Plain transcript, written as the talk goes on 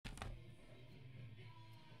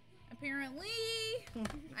Apparently.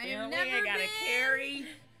 Apparently, I gotta carry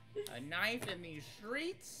a knife in these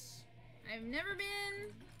streets. I've never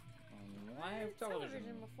been On live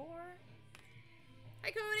television before.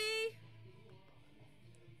 Hi, Cody.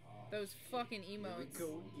 Those fucking Here we emotes. go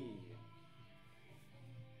again.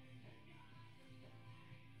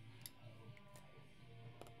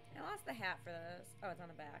 I lost the hat for this. Oh, it's on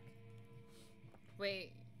the back.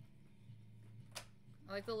 Wait.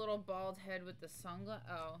 I like the little bald head with the sunglasses.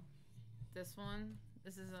 Oh. This one?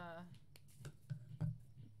 This is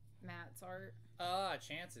Matt's art.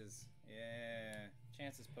 Chances. Yeah.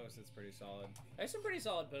 Chances post-its pretty solid. There's some pretty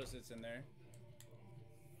solid post-its in there.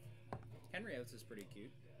 Henry Oates is pretty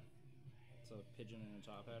cute. It's a pigeon in a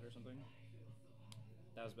top hat or something.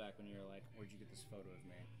 That was back when you were like, where'd you get this photo of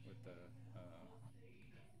me? With the,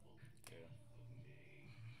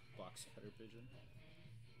 box cutter pigeon.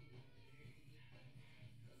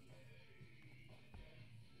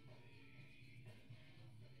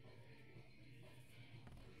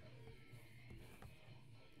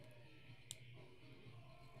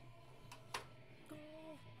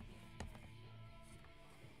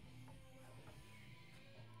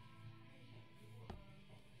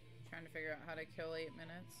 Trying to figure out how to kill 8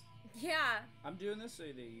 minutes. Yeah. I'm doing this so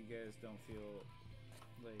that you guys don't feel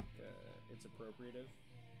like it's appropriative.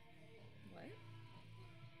 What?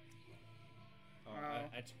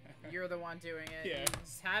 Oh. You're the one doing it. Yeah. You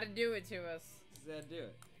just had to do it to us. Zed, do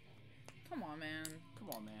it. Come on, man. Come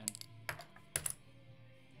on, man.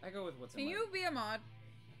 I go with what's Can in my... you be a mod?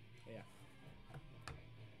 Yeah.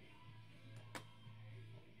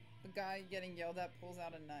 The guy getting yelled at pulls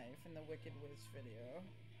out a knife in the Wicked Witch video.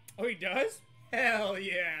 Oh, he does? Hell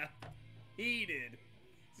yeah. He did.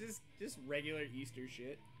 Just regular Easter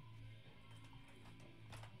shit.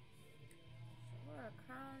 What a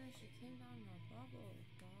crown and she came down the bubble,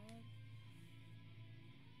 God.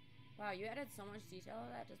 Wow, you added so much detail to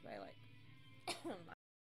that just by like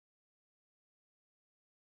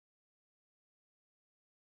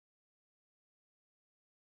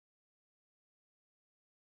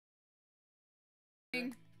I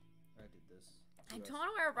did this. I don't want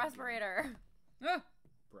to wear a respirator. Ah!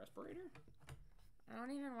 Respirator? I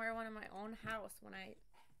don't even wear one in my own house when I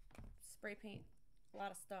spray paint a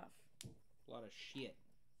lot of stuff. A lot of shit.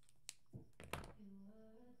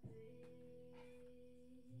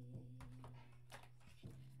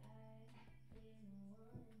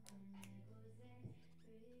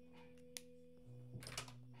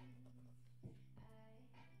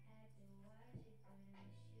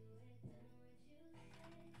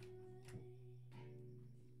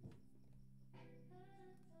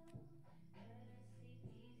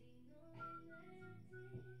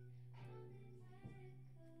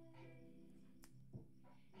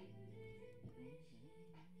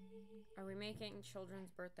 Are we making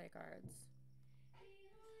children's birthday cards?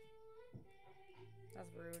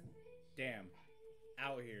 That's rude. Damn.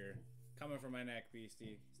 Out here. Coming from my neck,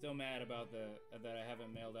 Beastie. Still mad about that I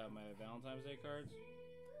haven't mailed out my Valentine's Day cards?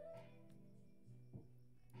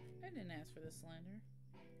 I didn't ask for this slander.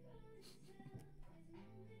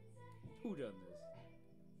 Who done this?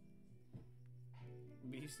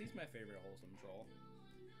 Beastie's my favorite wholesome troll.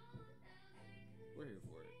 We're here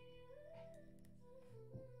for it.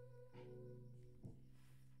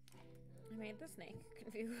 I made the snake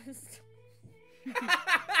confused.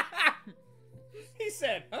 He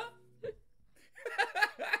said, huh?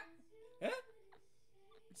 Huh?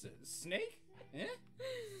 It's a snake? Eh?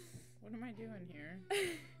 What am I doing here?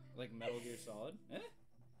 Like Metal Gear Solid? Eh?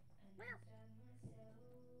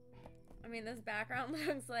 I mean, this background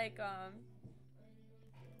looks like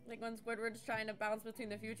when Squidward's trying to bounce between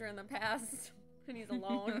the future and the past, and he's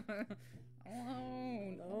alone.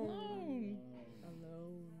 Alone.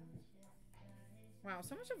 Wow,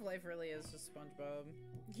 so much of life really is just SpongeBob.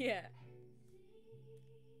 Yeah.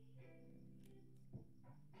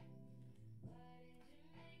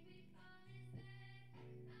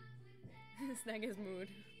 Snag his mood.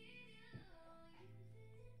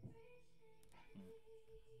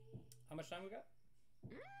 How much time we got?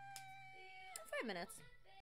 5 minutes.